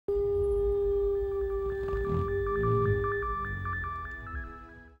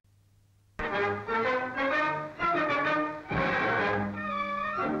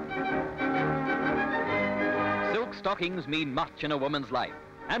stockings mean much in a woman's life,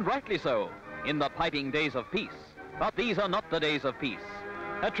 and rightly so, in the piping days of peace. But these are not the days of peace.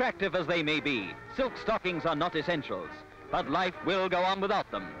 Attractive as they may be, silk stockings are not essentials, but life will go on without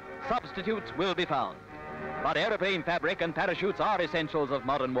them. Substitutes will be found. But aeroplane fabric and parachutes are essentials of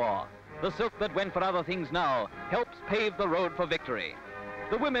modern war. The silk that went for other things now helps pave the road for victory.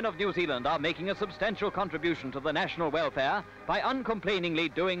 The women of New Zealand are making a substantial contribution to the national welfare by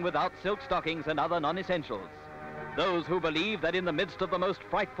uncomplainingly doing without silk stockings and other non-essentials. Those who believe that in the midst of the most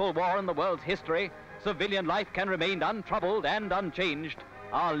frightful war in the world's history, civilian life can remain untroubled and unchanged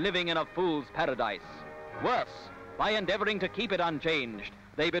are living in a fool's paradise. Worse, by endeavoring to keep it unchanged,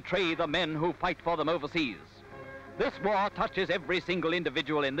 they betray the men who fight for them overseas. This war touches every single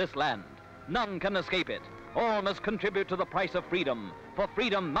individual in this land. None can escape it. All must contribute to the price of freedom, for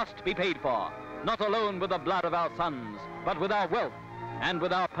freedom must be paid for, not alone with the blood of our sons, but with our wealth and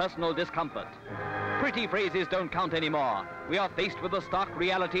with our personal discomfort. Pretty phrases don't count anymore. We are faced with the stark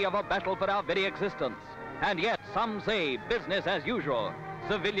reality of a battle for our very existence. And yet some say business as usual.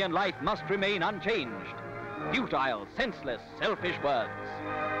 Civilian life must remain unchanged. Futile, senseless, selfish words.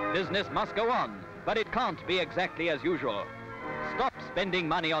 Business must go on, but it can't be exactly as usual. Stop spending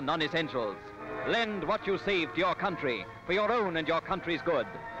money on non-essentials. Lend what you save to your country for your own and your country's good.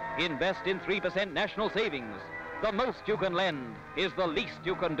 Invest in 3% national savings. The most you can lend is the least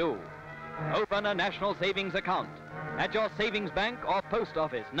you can do. Open a national savings account at your savings bank or post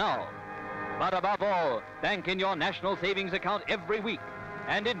office now. But above all, bank in your national savings account every week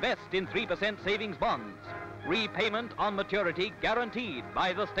and invest in 3% savings bonds. Repayment on maturity guaranteed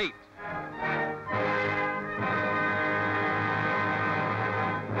by the state.